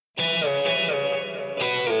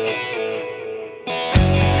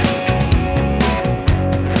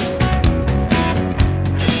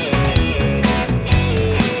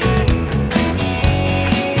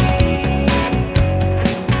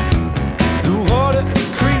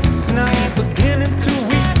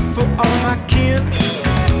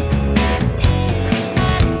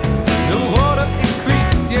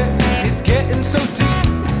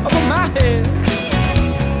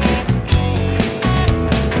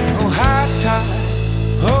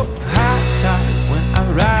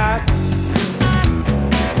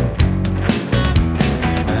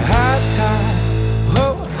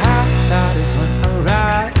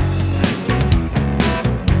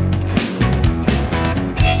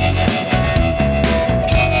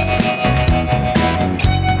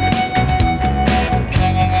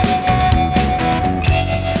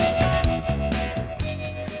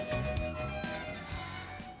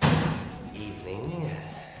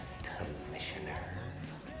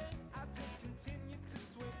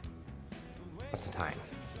time.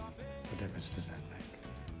 What difference does that make?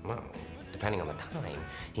 Well, depending on the time,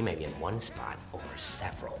 he may be in one spot or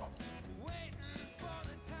several.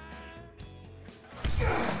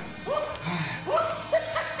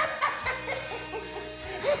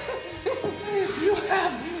 You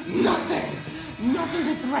have nothing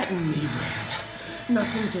to threaten me with.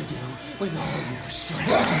 Nothing to do with all your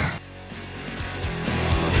strength.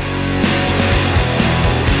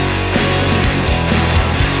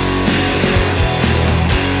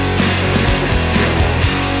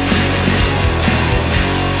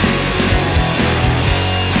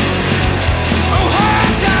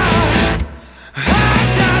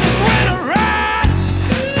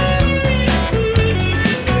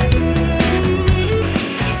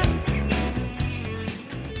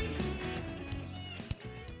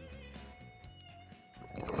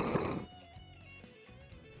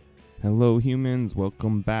 Hello humans,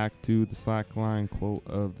 welcome back to the Slackline Quote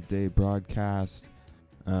of the Day broadcast.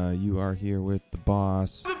 You are here with the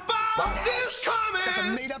boss. The boss is coming! That's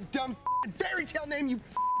a made-up dumb fairy tale name, you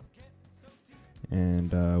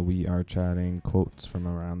And we are chatting quotes from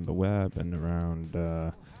around the web and around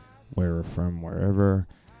where we're from, wherever.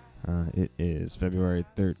 It is February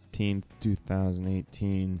 13th,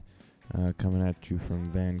 2018, coming at you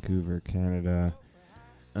from Vancouver, Canada.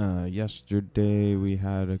 Yesterday we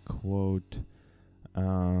had a quote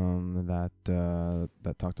that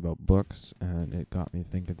talked about books, and it got me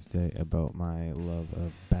thinking today about my love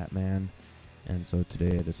of Batman, and so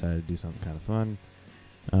today I decided to do something kind of fun.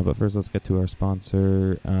 But first, let's get to our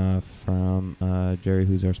sponsor from Jerry,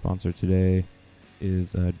 who's our sponsor today,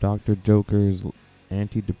 is Dr. Joker's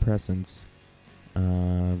antidepressants.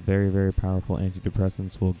 Very, very powerful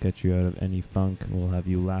antidepressants will get you out of any funk, will have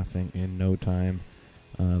you laughing in no time.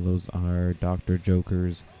 Those are Dr.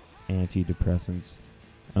 Joker's antidepressants.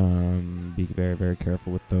 Be very, very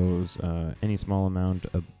careful with those. Any small amount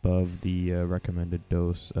above the recommended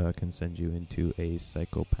dose can send you into a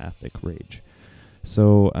psychopathic rage.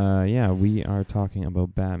 So, we are talking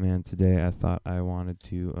about Batman today. I thought I wanted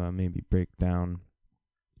to maybe break down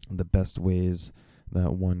the best ways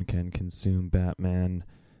that one can consume Batman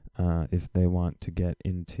if they want to get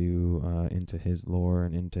into his lore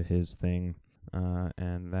and into his thing.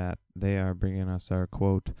 And that they are bringing us our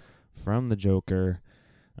quote from the Joker,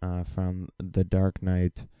 from The Dark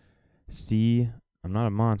Knight. See, I'm not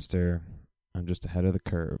a monster, I'm just ahead of the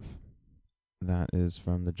curve. That is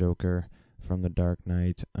from the Joker, from The Dark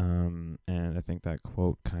Knight, and I think that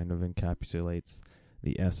quote kind of encapsulates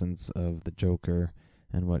the essence of the Joker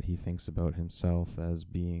and what he thinks about himself as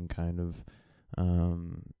being kind of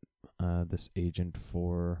this agent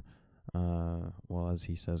for as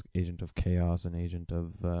he says, agent of chaos, and agent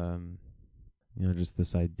of just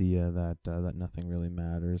this idea that nothing really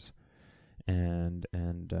matters, and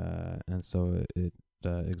so it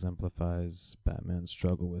exemplifies Batman's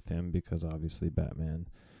struggle with him, because obviously Batman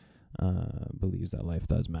believes that life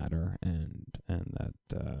does matter and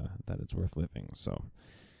that it's worth living. So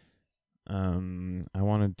I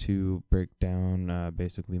wanted to break down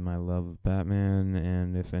basically my love of Batman,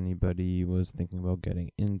 and if anybody was thinking about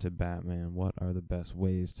getting into Batman, what are the best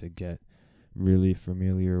ways to get really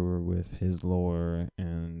familiar with his lore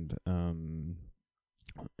and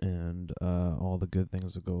all the good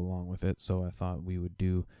things that go along with it. So I thought we would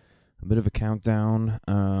do a bit of a countdown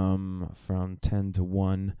from 10 to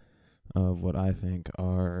 1 of what I think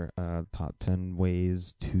are top 10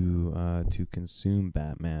 ways to consume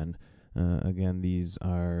Batman. Again, these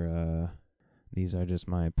are just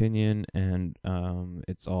my opinion, and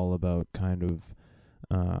it's all about kind of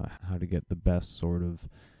how to get the best sort of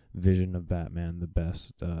vision of Batman, the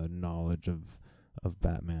best knowledge of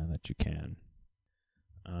Batman that you can.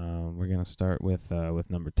 We're gonna start with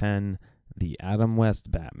number 10, the Adam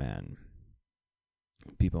West Batman.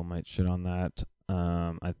 People might shit on that.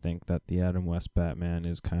 I think that the Adam West Batman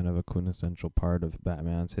is kind of a quintessential part of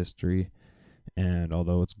Batman's history. And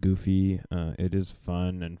although it's goofy, it is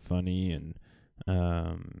fun and funny, and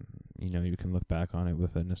you can look back on it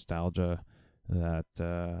with a nostalgia that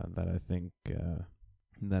I think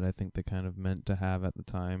they kind of meant to have at the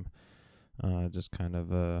time. Just kind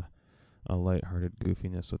of a lighthearted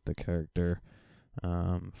goofiness with the character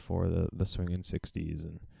for the swinging 60s,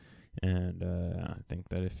 and I think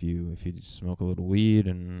that if you smoke a little weed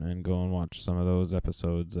and go and watch some of those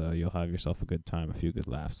episodes, you'll have yourself a good time, a few good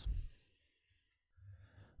laughs.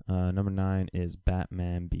 Number 9 is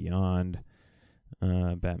Batman Beyond.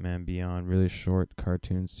 Batman Beyond, really short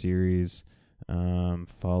cartoon series,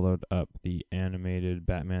 followed up the animated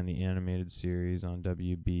Batman the Animated Series on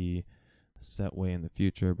WB, set way in the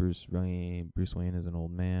future. Bruce Wayne is an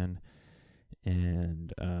old man,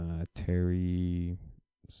 and Terry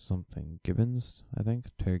something Gibbons, I think.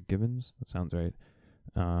 Terry Gibbons, that sounds right.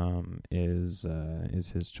 Is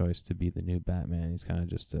his choice to be the new Batman. He's kind of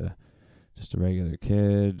just a regular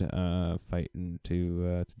kid, fighting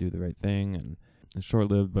to do the right thing, and it's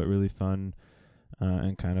short-lived but really fun,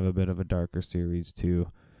 and kind of a bit of a darker series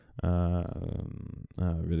too.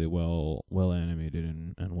 Really well animated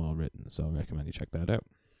and well written, so I recommend you check that out.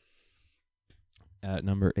 At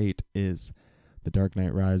number 8 is The Dark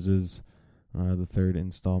Knight Rises, the third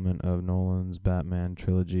installment of Nolan's Batman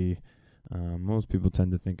trilogy. Most people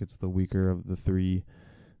tend to think it's the weaker of the three.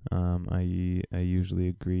 I usually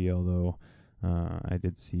agree, although I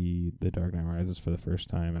did see The Dark Knight Rises for the first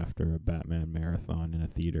time after a Batman marathon in a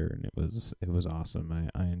theater, and it was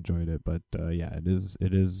awesome. I enjoyed it, but yeah, it is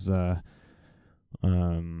I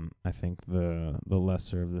think the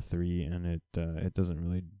lesser of the three, and it doesn't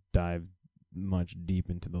really dive much deep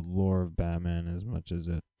into the lore of Batman as much as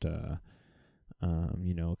it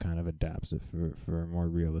kind of adapts it for a more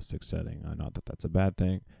realistic setting. Not that that's a bad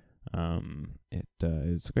thing.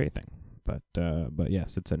 It's a great thing. But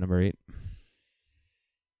yes, it's at number 8.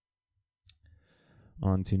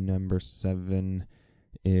 On to number 7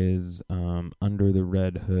 is Under the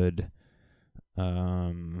Red Hood.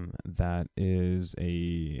 That is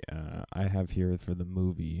I have here for the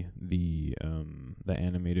movie, the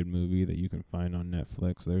animated movie that you can find on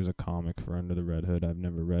Netflix. There's a comic for Under the Red Hood. I've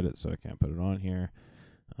never read it, so I can't put it on here.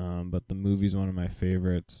 But the movie's one of my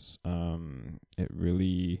favorites. It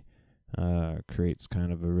really creates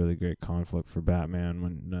kind of a really great conflict for Batman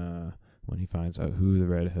when he finds out who the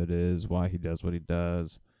Red Hood is, why he does what he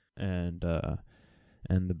does, and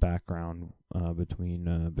the background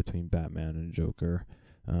between Batman and Joker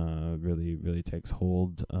really takes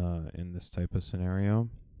hold in this type of scenario.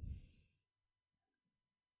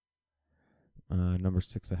 Number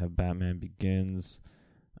 6, I have Batman Begins.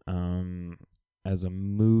 As a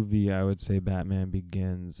movie, I would say Batman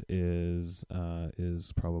Begins is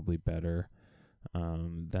probably better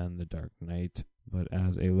than The Dark Knight. But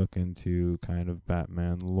as a look into kind of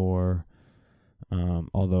Batman lore,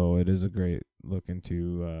 although it is a great look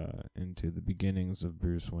into the beginnings of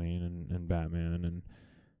Bruce Wayne and Batman,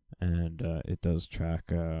 and it does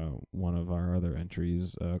track one of our other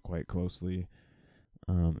entries quite closely.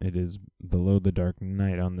 It is below The Dark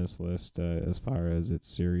Knight on this list as far as its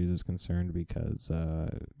series is concerned, because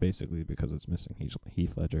it's missing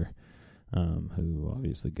Heath Ledger, who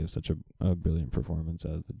obviously gives such a brilliant performance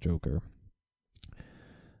as the Joker.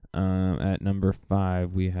 At number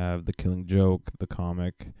 5, we have The Killing Joke, the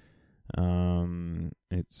comic.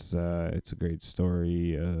 It's a great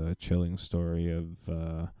story, a chilling story of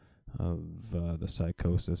the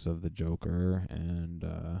psychosis of the Joker and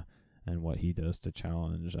what he does to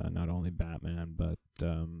challenge not only Batman but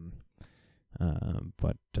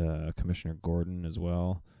Commissioner Gordon as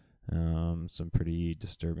well. Some pretty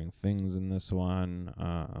disturbing things in this one,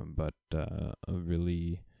 but a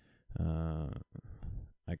really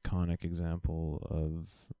iconic example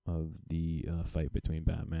of the fight between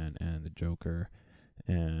Batman and the Joker,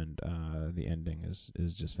 and the ending is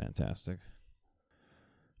just fantastic.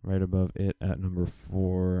 Right above it at number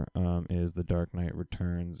 4 is The Dark Knight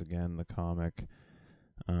Returns, again the comic.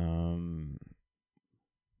 Not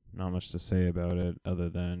much to say about it other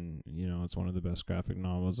than it's one of the best graphic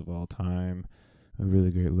novels of all time. A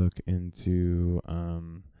really great look into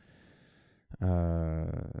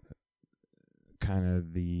kind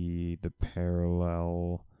of the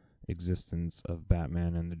parallel existence of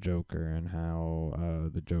Batman and the Joker, and how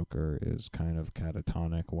the Joker is kind of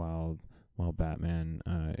catatonic while Batman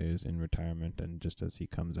is in retirement, and just as he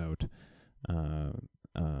comes out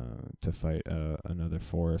to fight another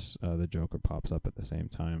force, the Joker pops up at the same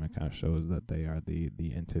time. It kind of shows that they are the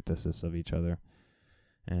antithesis of each other,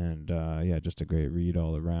 and just a great read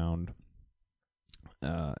all around.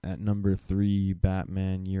 At number 3,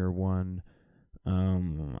 Batman Year One.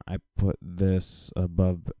 I put this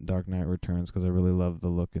above Dark Knight Returns because I really love the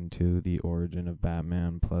look into the origin of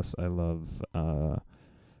Batman. Plus, I love the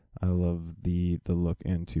look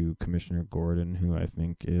into Commissioner Gordon, who I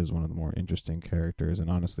think is one of the more interesting characters. And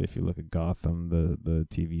honestly, if you look at Gotham, the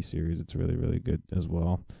TV series, it's really, really good as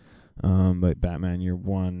well. But Batman Year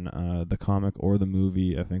One, the comic or the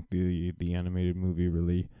movie, I think the animated movie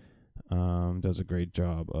really does a great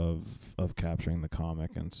job of capturing the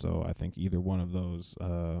comic, and so I think either one of those,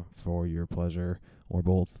 for your pleasure or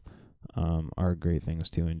both, are great things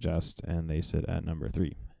to ingest, and they sit at number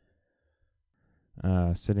 3.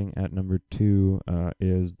 Sitting at number 2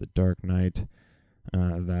 is The Dark Knight.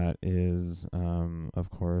 That is, of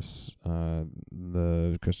course,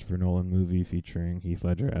 the Christopher Nolan movie featuring Heath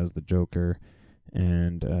Ledger as the Joker.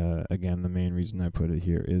 And again, the main reason I put it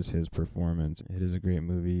here is his performance. It is a great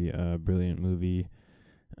movie, brilliant movie.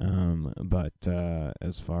 But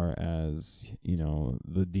as far as, you know,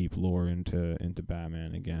 the deep lore into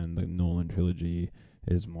Batman, again, the Nolan trilogy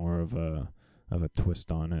is more of a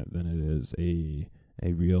twist on it than it is a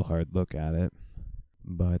real hard look at it.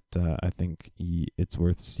 But I think it's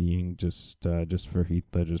worth seeing just for Heath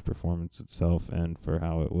Ledger's performance itself and for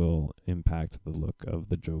how it will impact the look of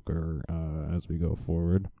the Joker as we go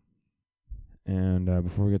forward. And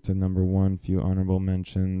before we get to number one, few honorable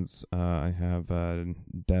mentions. I have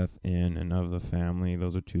Death in and Of the Family.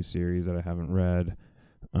 Those are two series that I haven't read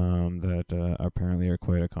that apparently are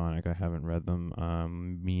quite iconic. I haven't read them,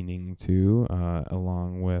 meaning to,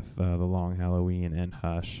 along with The Long Halloween and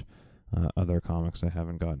Hush. Other comics I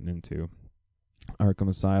haven't gotten into. Arkham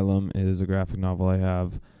Asylum is a graphic novel I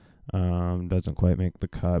have. Doesn't quite make the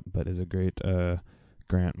cut, but is a great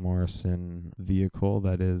Grant Morrison vehicle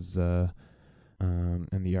that is, and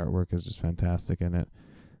the artwork is just fantastic in it.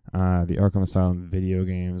 The Arkham Asylum video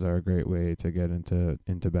games are a great way to get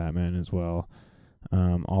into Batman as well.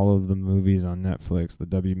 All of the movies on Netflix, the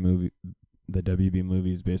WB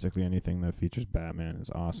movies, basically anything that features Batman is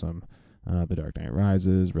awesome. The Dark Knight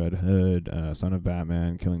Rises, Red Hood, Son of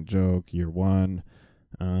Batman, Killing Joke, Year One,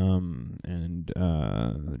 and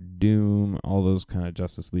Doom, all those kind of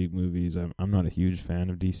Justice League movies. I'm not a huge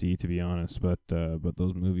fan of DC, to be honest, but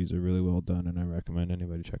those movies are really well done, and I recommend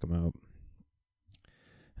anybody check them out.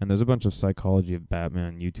 And there's a bunch of Psychology of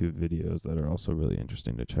Batman YouTube videos that are also really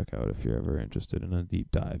interesting to check out if you're ever interested in a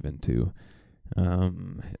deep dive into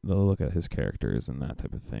they'll look at his characters and that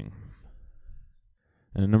type of thing.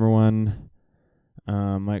 And number one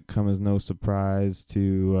might come as no surprise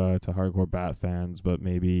to hardcore Bat fans, but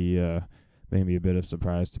maybe a bit of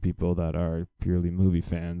surprise to people that are purely movie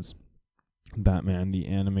fans. Batman, the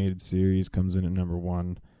animated series, comes in at number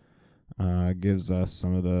one. Gives us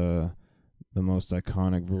some of the most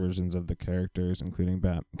iconic versions of the characters, including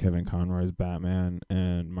Kevin Conroy's Batman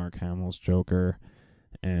and Mark Hamill's Joker,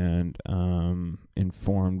 and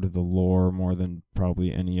informed the lore more than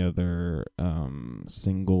probably any other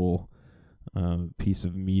single piece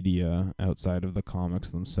of media outside of the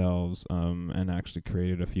comics themselves, and actually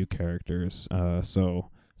created a few characters.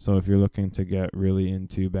 So if you're looking to get really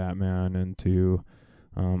into Batman and to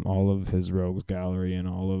all of his rogues gallery and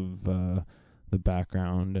all of the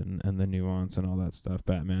background and the nuance and all that stuff,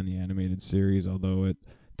 Batman the animated series, although it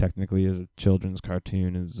technically is a children's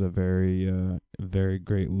cartoon, is a very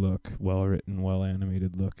great look, well written, well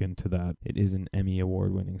animated look into that. It is an Emmy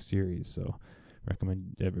award winning series, so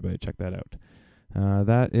recommend everybody check that out.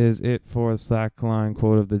 That is it for the Slackline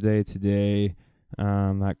quote of the day today.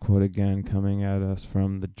 That quote again coming at us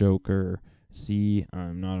from the Joker. See,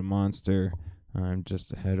 I'm not a monster, I'm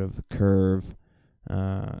just ahead of the curve.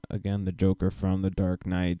 Again, the Joker from The Dark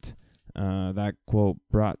Knight. That quote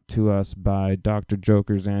brought to us by Dr.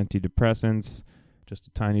 Joker's antidepressants. Just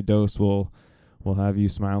a tiny dose will have you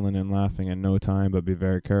smiling and laughing in no time, but be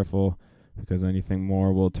very careful, because anything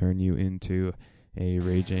more will turn you into a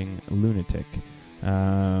raging lunatic.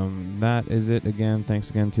 That is it again. Thanks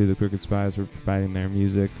again to the Crooked Spies for providing their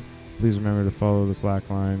music. Please remember to follow the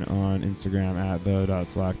Slackline on Instagram at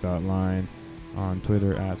the.slack.line, on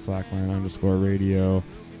Twitter at slackline_radio,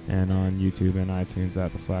 and on YouTube and iTunes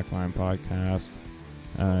at the Slackline Podcast.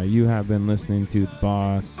 You have been listening to The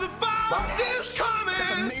Boss. The boss is coming!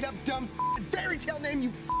 That's a made-up dumb fairy tale name,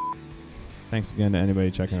 you Thanks again to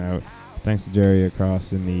anybody checking out. Thanks to Jerry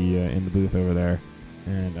across in the booth over there.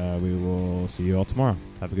 And we will see you all tomorrow.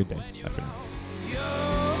 Have a good day. Bye for now.